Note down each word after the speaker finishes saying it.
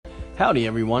Howdy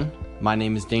everyone, my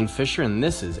name is Dane Fisher and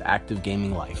this is Active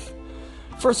Gaming Life.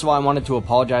 First of all, I wanted to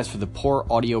apologize for the poor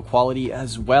audio quality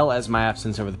as well as my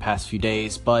absence over the past few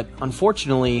days, but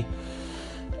unfortunately,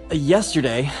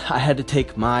 yesterday I had to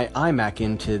take my iMac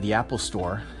into the Apple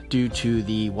Store due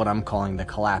to what I'm calling the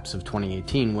collapse of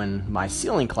 2018 when my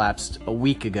ceiling collapsed a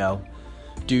week ago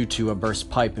due to a burst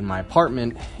pipe in my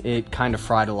apartment. It kind of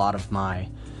fried a lot of my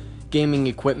gaming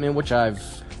equipment, which I've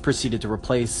proceeded to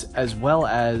replace, as well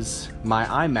as my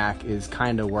iMac is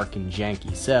kind of working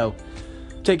janky. So,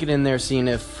 take it in there, seeing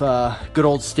if good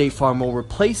old State Farm will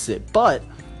replace it. But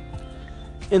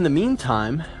in the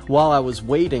meantime, while I was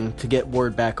waiting to get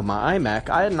word back on my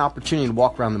iMac, I had an opportunity to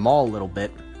walk around the mall a little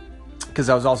bit because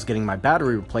I was also getting my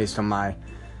battery replaced on my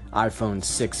iPhone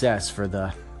 6s for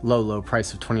the low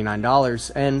price of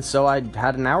 $29, and so I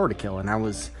had an hour to kill, and I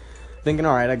was thinking,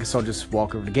 alright, I guess I'll just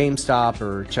walk over to GameStop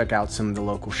or check out some of the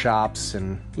local shops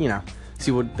and, see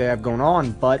what they have going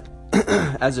on. But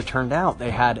as it turned out,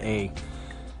 they had a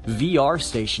VR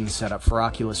station set up for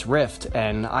Oculus Rift,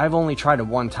 and I've only tried it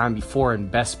one time before in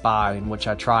Best Buy, in which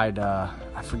I tried,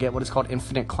 I forget what it's called,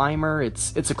 Infinite Climber.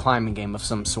 It's a climbing game of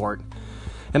some sort.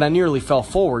 And I nearly fell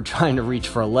forward trying to reach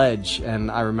for a ledge, and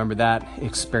I remember that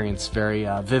experience very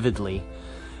vividly.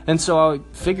 And so I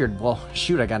figured, well,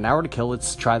 shoot, I got an hour to kill,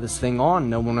 let's try this thing on.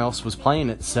 No one else was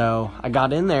playing it, so I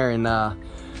got in there, and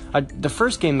the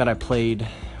first game that I played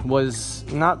was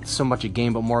not so much a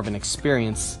game, but more of an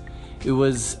experience. It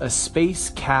was a space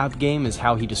cab game, is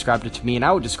how he described it to me, and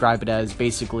I would describe it as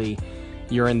basically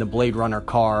you're in the Blade Runner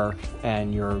car,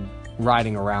 and you're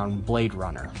riding around Blade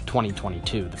Runner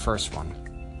 2022, the first one.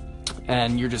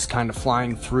 And you're just kind of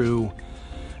flying through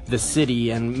the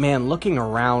city, and man, looking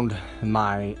around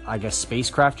my, I guess,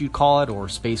 spacecraft you'd call it, or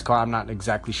space car, I'm not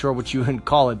exactly sure what you would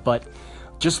call it, but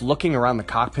just looking around the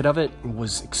cockpit of it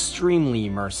was extremely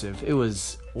immersive. It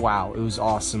was, wow, it was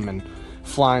awesome, and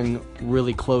flying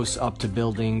really close up to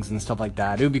buildings and stuff like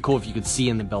that. It would be cool if you could see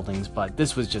in the buildings, but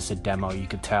this was just a demo, you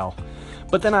could tell.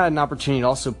 But then I had an opportunity to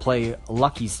also play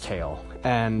Lucky's Tale,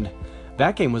 and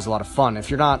that game was a lot of fun. If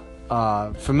you're not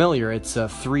familiar, it's a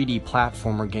 3D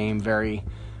platformer game, very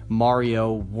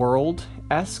Mario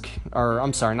World-esque, or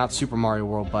I'm sorry, not Super Mario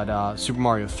World, but Super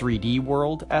Mario 3D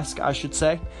World-esque, I should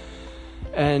say.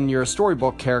 And you're a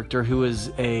storybook character who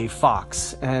is a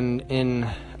fox, and in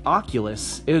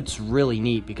Oculus, it's really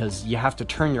neat because you have to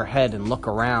turn your head and look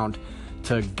around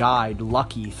to guide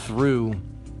Lucky through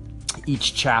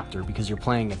each chapter because you're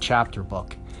playing a chapter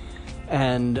book.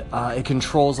 And it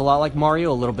controls a lot like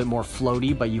Mario, a little bit more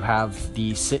floaty, but you have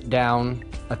the sit-down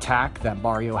attack that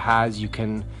Mario has. You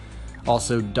can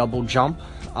also double jump,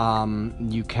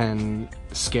 you can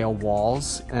scale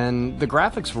walls, and the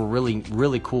graphics were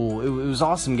really cool. It was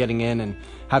awesome getting in and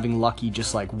having Lucky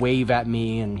just like wave at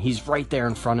me, and he's right there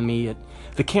in front of me.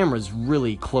 The camera's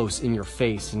really close in your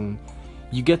face, and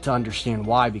you get to understand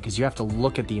why, because you have to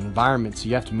look at the environment, so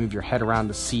you have to move your head around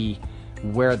to see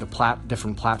where the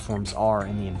different platforms are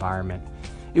in the environment.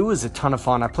 It was a ton of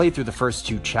fun. I played through the first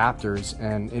 2 chapters,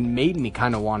 and it made me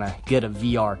kind of want to get a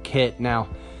VR kit. Now,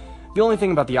 the only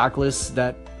thing about the Oculus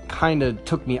that kind of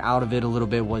took me out of it a little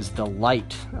bit was the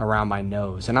light around my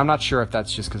nose. And I'm not sure if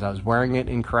that's just because I was wearing it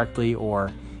incorrectly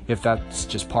or if that's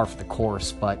just par for the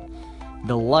course, but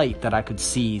the light that I could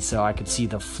see, so I could see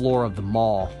the floor of the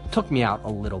mall, took me out a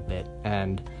little bit,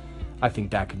 and I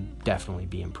think that could definitely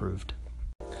be improved.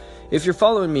 If you're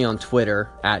following me on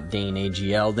Twitter,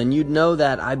 @DaneAGL, then you'd know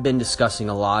that I've been discussing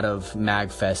a lot of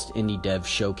MagFest Indie Dev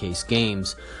Showcase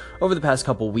games over the past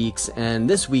couple weeks, and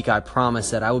this week I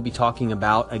promised that I would be talking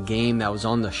about a game that was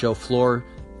on the show floor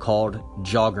called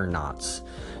Joggernauts.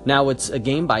 Now, it's a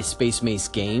game by Space Mace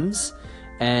Games,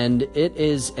 and it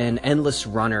is an endless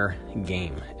runner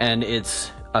game, and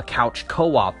it's a couch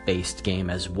co-op based game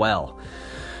as well.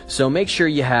 So make sure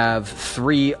you have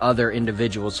 3 other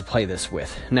individuals to play this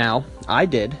with. Now, I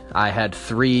had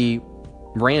 3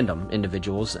 random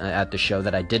individuals at the show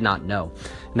that I did not know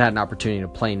and had an opportunity to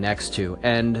play next to.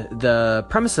 And the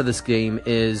premise of this game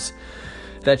is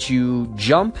that you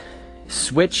jump,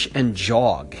 switch, and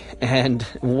jog. And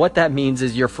what that means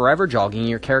is you're forever jogging,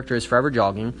 your character is forever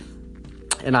jogging.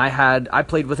 And I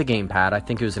played with a gamepad, I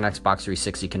think it was an Xbox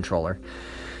 360 controller.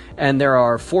 And there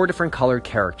are 4 different colored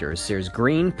characters. There's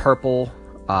green, purple,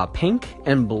 pink,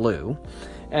 and blue.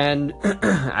 And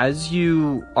as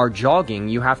you are jogging,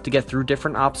 you have to get through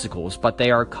different obstacles, but they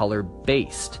are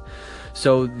color-based.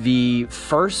 So the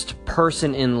first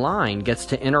person in line gets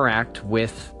to interact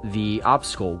with the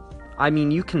obstacle. I mean,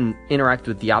 you can interact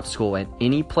with the obstacle at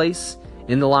any place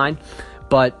in the line,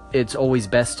 but it's always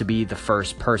best to be the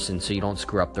first person so you don't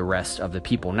screw up the rest of the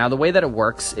people. Now, the way that it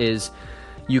works is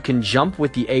You can jump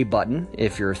with the A button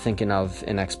if you're thinking of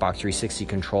an Xbox 360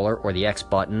 controller, or the X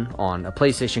button on a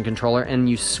PlayStation controller, and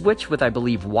you switch with, I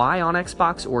believe, Y on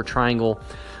Xbox or triangle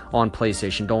on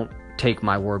PlayStation. Don't take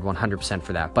my word 100%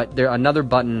 for that, but another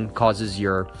button causes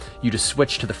you to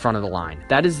switch to the front of the line.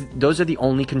 Those are the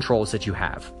only controls that you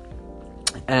have.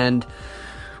 And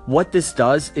what this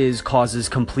does is causes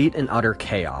complete and utter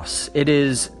chaos. It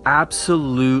is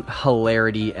absolute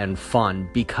hilarity and fun,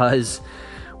 because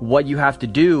what you have to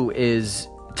do is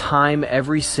time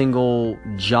every single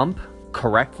jump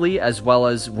correctly, as well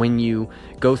as when you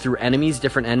go through enemies,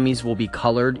 different enemies will be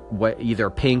colored either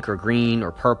pink or green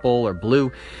or purple or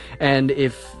blue, and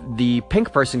if the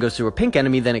pink person goes through a pink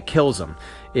enemy, then it kills them.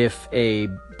 If a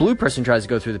blue person tries to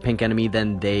go through the pink enemy,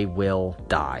 then they will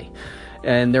die.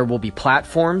 And there will be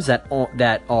platforms that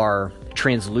are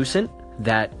translucent,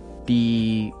 that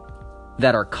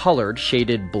are colored,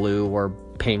 shaded blue or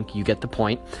pink, you get the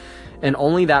point, and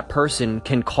only that person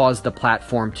can cause the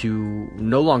platform to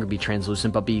no longer be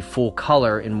translucent but be full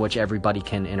color, in which everybody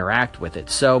can interact with it.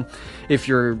 So if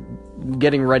you're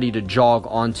getting ready to jog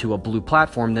onto a blue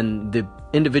platform, then the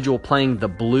individual playing the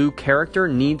blue character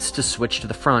needs to switch to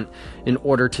the front in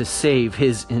order to save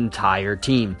his entire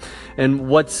team. And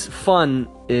what's fun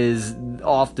is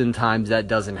oftentimes that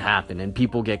doesn't happen, and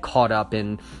people get caught up,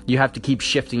 and you have to keep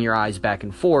shifting your eyes back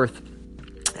and forth,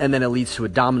 and then it leads to a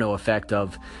domino effect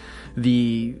of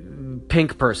the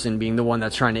pink person being the one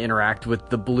that's trying to interact with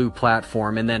the blue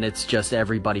platform, and then it's just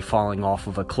everybody falling off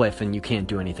of a cliff and you can't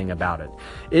do anything about it.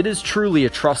 It is truly a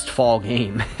trust fall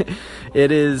game.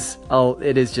 It is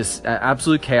just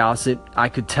absolute chaos. I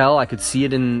could see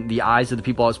it in the eyes of the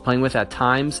people I was playing with. At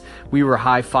times we were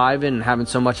high-fiving and having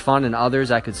so much fun, and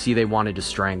others I could see they wanted to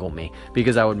strangle me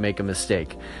because I would make a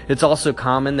mistake. It's also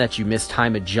common that you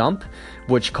mistime a jump,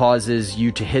 which causes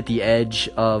you to hit the edge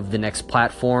of the next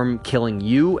platform, killing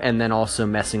you, and then also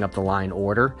messing up the line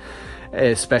order,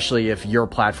 especially if your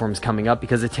platform is coming up,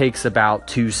 because it takes about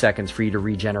 2 seconds for you to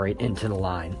regenerate into the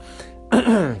line.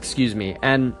 Excuse me.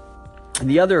 And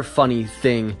the other funny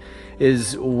thing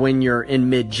is when you're in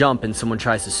mid-jump and someone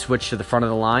tries to switch to the front of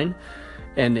the line,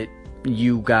 and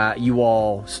you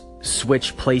all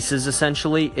switch places,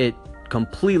 essentially, it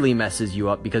completely messes you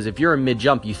up, because if you're in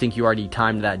mid-jump, you think you already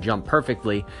timed that jump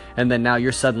perfectly, and then now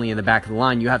you're suddenly in the back of the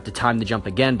line. You have to time the jump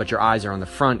again, but your eyes are on the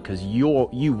front because you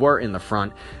were in the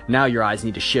front. Now your eyes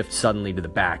need to shift suddenly to the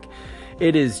back.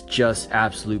 It is just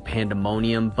absolute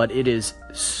pandemonium, but it is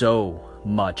so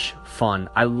much fun.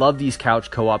 I love these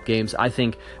couch co-op games. I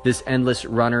think this Endless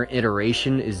Runner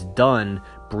iteration is done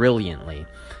brilliantly.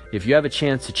 If you have a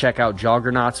chance to check out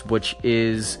Joggernauts, which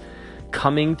is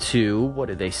coming to, what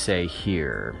did they say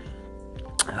here?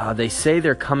 They say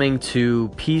they're coming to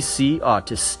PC,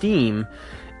 to Steam,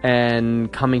 and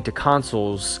coming to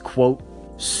consoles, quote,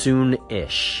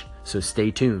 soon-ish. So stay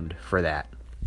tuned for that.